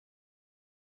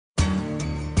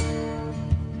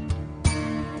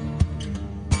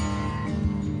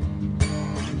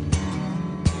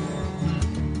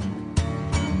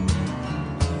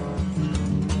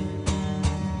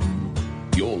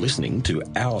listening to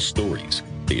Our Stories,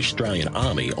 the Australian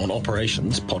Army on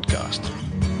Operations podcast.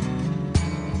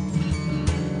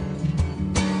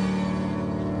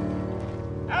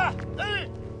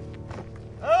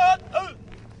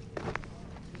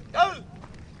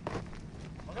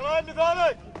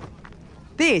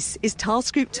 This is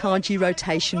Task Group Taji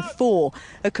Rotation 4,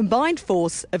 a combined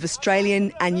force of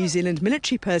Australian and New Zealand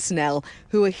military personnel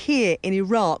who are here in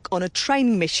Iraq on a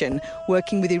training mission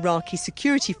working with Iraqi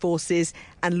security forces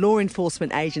and law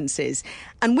enforcement agencies.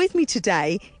 And with me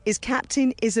today is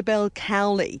Captain Isabelle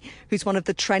Cowley, who's one of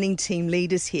the training team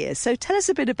leaders here. So tell us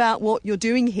a bit about what you're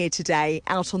doing here today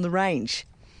out on the range.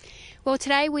 Well,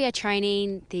 today we are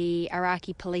training the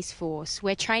Iraqi police force.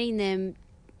 We're training them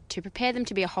to prepare them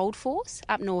to be a hold force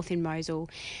up north in Mosul.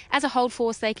 As a hold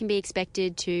force, they can be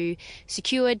expected to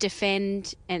secure,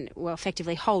 defend and,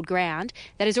 effectively hold ground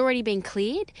that has already been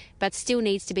cleared but still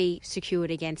needs to be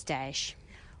secured against Daesh.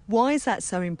 Why is that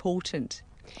so important?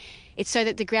 It's so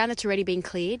that the ground that's already been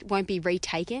cleared won't be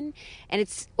retaken, and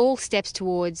it's all steps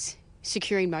towards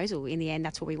securing Mosul. In the end,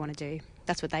 that's what we want to do.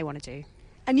 That's what they want to do.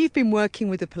 And you've been working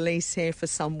with the police here for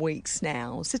some weeks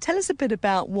now. So tell us a bit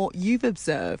about what you've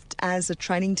observed as a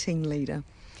training team leader.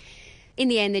 In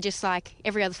the end, they're just like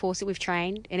every other force that we've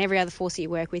trained and every other force that you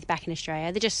work with back in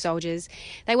Australia. They're just soldiers.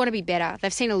 They want to be better.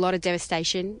 They've seen a lot of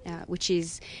devastation, which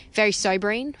is very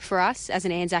sobering for us as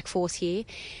an Anzac force here.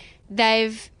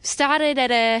 They've started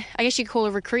at I guess you'd call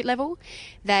a recruit level.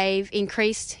 They've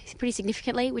increased pretty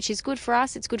significantly, which is good for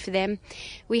us. It's good for them.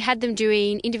 We had them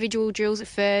doing individual drills at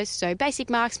first, so basic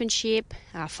marksmanship,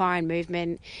 fire and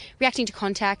movement, reacting to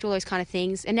contact, all those kind of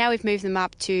things. And now we've moved them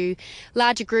up to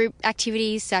larger group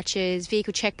activities such as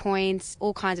vehicle checkpoints,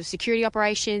 all kinds of security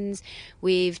operations.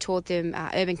 We've taught them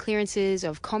urban clearances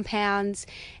of compounds,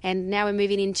 and now we're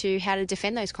moving into how to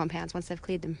defend those compounds once they've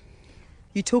cleared them.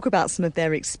 You talk about some of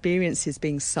their experiences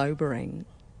being sobering.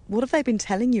 What have they been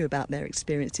telling you about their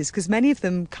experiences? Because many of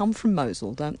them come from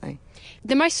Mosul, don't they?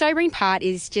 The most sobering part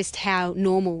is just how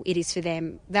normal it is for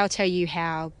them. They'll tell you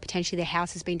how potentially their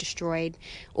house has been destroyed,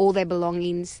 all their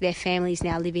belongings, their families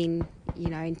now living,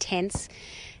 in tents.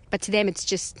 But to them,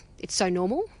 it's so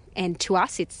normal. And to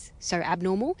us, it's so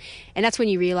abnormal. And that's when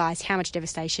you realise how much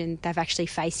devastation they've actually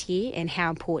faced here and how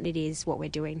important it is what we're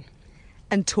doing.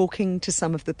 And talking to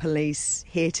some of the police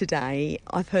here today,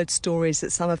 I've heard stories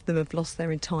that some of them have lost their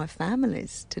entire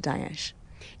families to Daesh.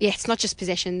 Yeah, it's not just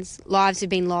possessions. Lives have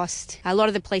been lost. A lot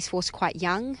of the police force are quite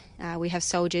young. We have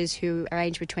soldiers who are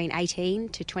aged between 18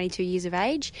 to 22 years of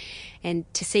age. And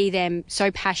to see them so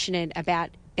passionate about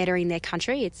bettering their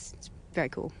country, it's very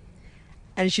cool.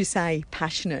 And as you say,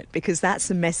 passionate, because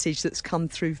that's a message that's come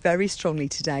through very strongly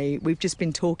today. We've just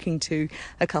been talking to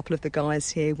a couple of the guys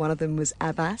here. One of them was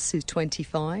Abbas, who's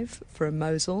 25, from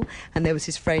Mosul, and there was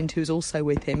his friend who's also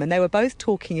with him. And they were both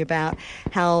talking about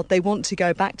how they want to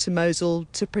go back to Mosul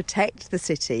to protect the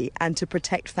city and to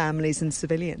protect families and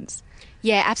civilians.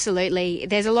 Yeah, absolutely.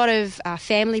 There's a lot of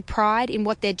family pride in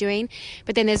what they're doing,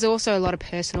 but then there's also a lot of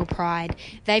personal pride.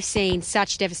 They've seen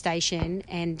such devastation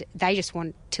and they just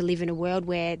want to live in a world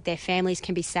where their families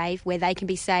can be safe, where they can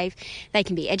be safe, they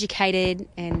can be educated,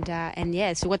 and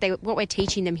yeah. So what we're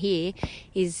teaching them here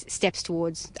is steps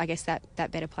towards, I guess,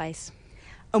 that better place.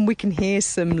 And we can hear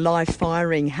some live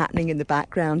firing happening in the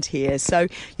background here. So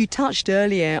you touched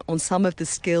earlier on some of the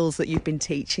skills that you've been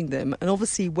teaching them, and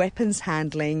obviously weapons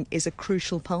handling is a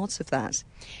crucial part of that.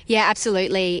 Yeah,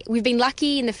 absolutely. We've been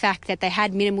lucky in the fact that they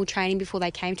had minimal training before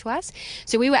they came to us.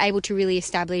 So we were able to really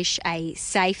establish a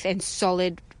safe and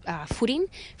solid footing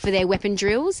for their weapon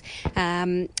drills.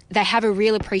 They have a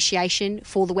real appreciation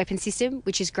for the weapon system,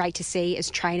 which is great to see as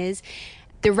trainers.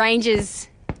 The ranges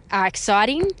are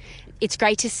exciting. It's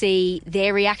great to see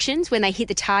their reactions when they hit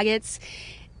the targets,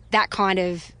 that kind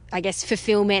of, I guess,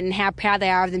 fulfilment and how proud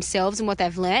they are of themselves and what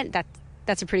they've learnt.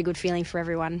 That's a pretty good feeling for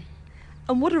everyone.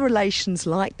 And what are relations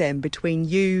like then between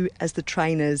you as the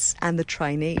trainers and the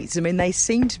trainees? I mean, they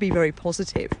seem to be very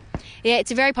positive. Yeah, it's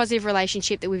a very positive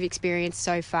relationship that we've experienced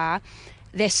so far.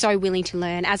 They're so willing to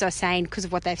learn. As I was saying, because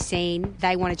of what they've seen,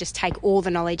 they want to just take all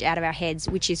the knowledge out of our heads,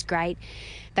 which is great.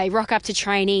 They rock up to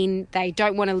training. They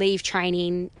don't want to leave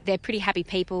training. They're pretty happy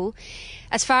people.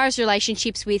 As far as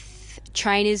relationships with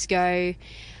trainers go,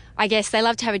 I guess they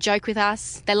love to have a joke with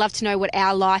us. They love to know what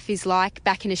our life is like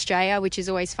back in Australia, which is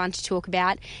always fun to talk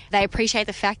about. They appreciate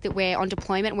the fact that we're on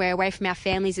deployment, we're away from our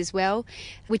families as well,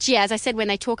 which, yeah, as I said, when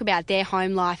they talk about their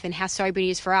home life and how sobering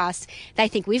it is for us, they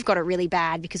think we've got it really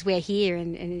bad because we're here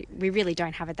and we really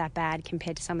don't have it that bad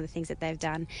compared to some of the things that they've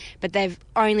done. But they've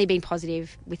only been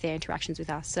positive with their interactions with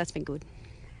us, so that's been good.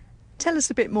 Tell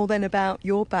us a bit more then about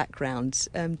your background.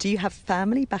 Do you have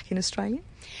family back in Australia?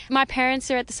 My parents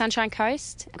are at the Sunshine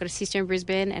Coast. I've got a sister in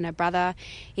Brisbane and a brother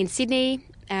in Sydney.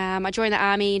 I joined the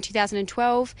Army in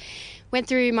 2012, went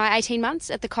through my 18 months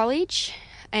at the college,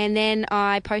 and then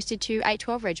I posted to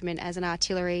 812 Regiment as an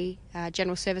artillery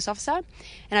general service officer,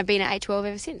 and I've been at 812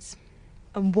 ever since.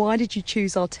 And why did you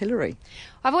choose artillery?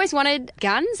 I've always wanted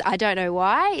guns. I don't know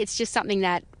why. It's just something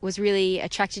that was really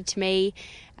attracted to me,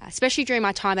 especially during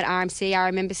my time at RMC. I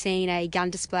remember seeing a gun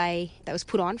display that was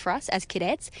put on for us as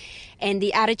cadets, and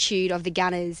the attitude of the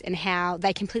gunners and how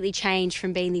they completely changed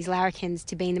from being these larrikins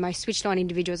to being the most switched on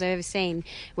individuals I've ever seen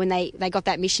when they got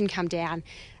that mission come down.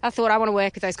 I thought I want to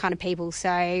work with those kind of people. So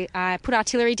I put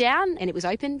artillery down, and it was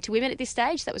open to women at this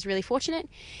stage. That was really fortunate.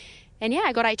 And yeah,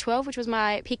 I got 812, which was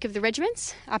my pick of the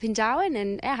regiments up in Darwin,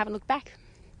 and I haven't looked back.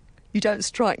 You don't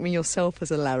strike me yourself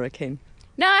as a larrikin.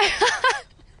 No,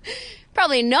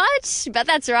 probably not, but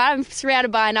that's all right. I'm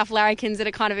surrounded by enough larrikins that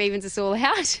it kind of evens us all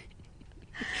out.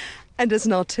 And as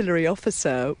an artillery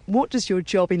officer, what does your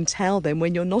job entail then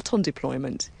when you're not on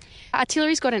deployment?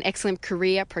 Artillery's got an excellent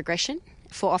career progression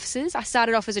for officers. I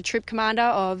started off as a troop commander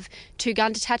of 2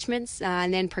 gun detachments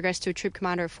and then progressed to a troop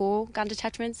commander of 4 gun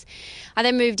detachments. I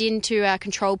then moved into a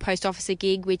controlled post officer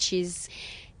gig, which is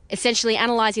essentially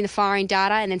analysing the firing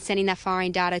data and then sending that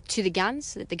firing data to the guns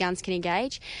so that the guns can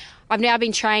engage. I've now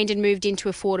been trained and moved into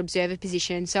a forward observer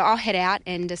position, so I'll head out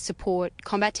and support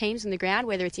combat teams on the ground,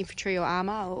 whether it's infantry or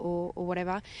armour or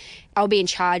whatever. I'll be in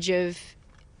charge of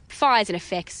fires and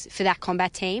effects for that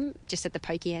combat team, just at the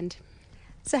pokey end.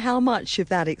 So how much of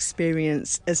that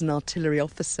experience as an artillery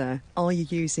officer are you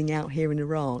using out here in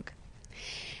Iraq?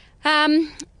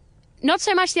 Not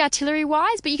so much the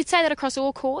artillery-wise, but you could say that across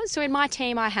all corps. So in my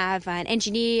team, I have an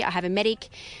engineer, I have a medic,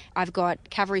 I've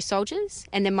got cavalry soldiers,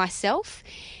 and then myself.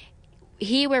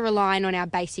 Here we're relying on our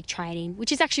basic training,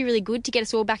 which is actually really good to get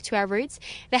us all back to our roots.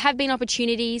 There have been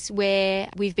opportunities where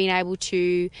we've been able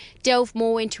to delve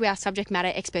more into our subject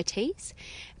matter expertise.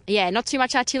 Yeah, not too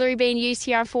much artillery being used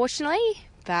here, unfortunately,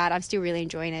 but I'm still really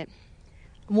enjoying it.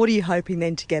 What are you hoping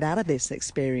then to get out of this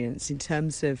experience in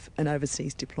terms of an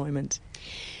overseas deployment?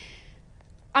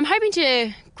 I'm hoping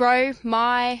to grow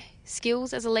my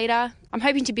skills as a leader. I'm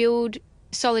hoping to build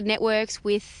solid networks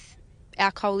with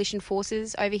our coalition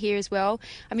forces over here as well.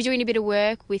 I've been doing a bit of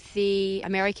work with the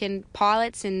American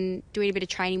pilots and doing a bit of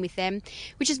training with them,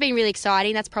 which has been really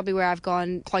exciting. That's probably where I've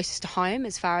gone closest to home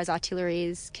as far as artillery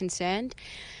is concerned.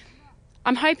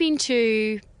 I'm hoping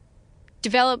to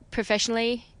develop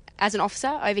professionally as an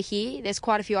officer over here. There's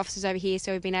quite a few officers over here,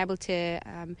 so we've been able to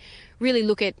really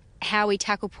look at how we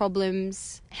tackle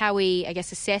problems, how we,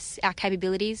 assess our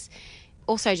capabilities.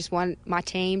 Also just want my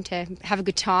team to have a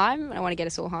good time. I want to get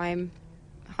us all home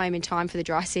in time for the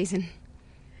dry season.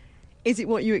 Is it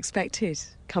what you expected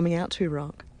coming out to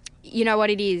Iraq? You know what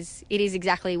it is? It is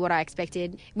exactly what I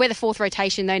expected. We're the 4th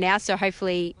rotation though now, so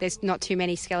hopefully there's not too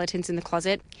many skeletons in the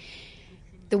closet.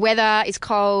 The weather is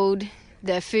cold,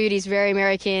 the food is very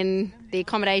American, the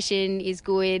accommodation is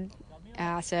good.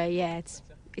 So yeah, it's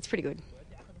pretty good.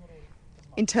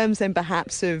 In terms then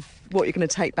perhaps of what you're going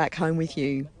to take back home with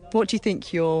you, what do you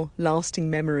think your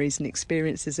lasting memories and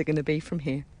experiences are going to be from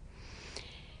here?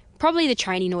 Probably the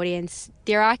training audience.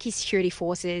 The Iraqi security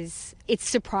forces, it's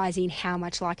surprising how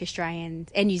much like Australians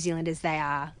and New Zealanders they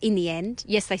are in the end.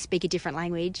 Yes, they speak a different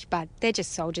language, but they're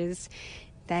just soldiers.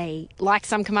 They like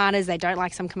some commanders, they don't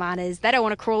like some commanders. They don't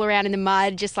want to crawl around in the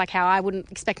mud, just like how I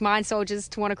wouldn't expect my soldiers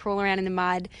to want to crawl around in the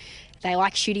mud. They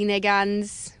like shooting their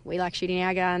guns. We like shooting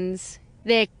our guns.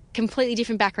 They're completely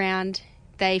different background.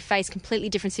 They face completely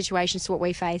different situations to what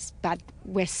we face, but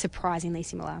we're surprisingly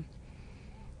similar.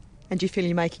 And do you feel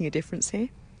you're making a difference here?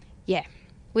 Yeah,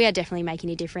 we are definitely making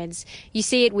a difference. You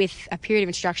see it with a period of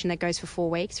instruction that goes for 4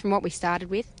 weeks, from what we started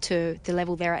with to the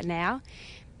level they're at now.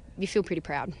 You feel pretty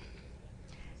proud.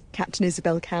 Captain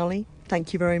Isabelle Cowley,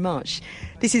 thank you very much.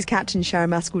 This is Captain Sharon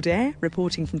Maskell-Dare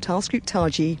reporting from Task Group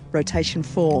Taji, Rotation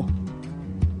 4.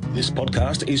 This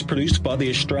podcast is produced by the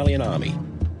Australian Army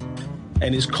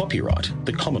and is copyright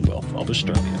the Commonwealth of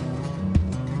Australia.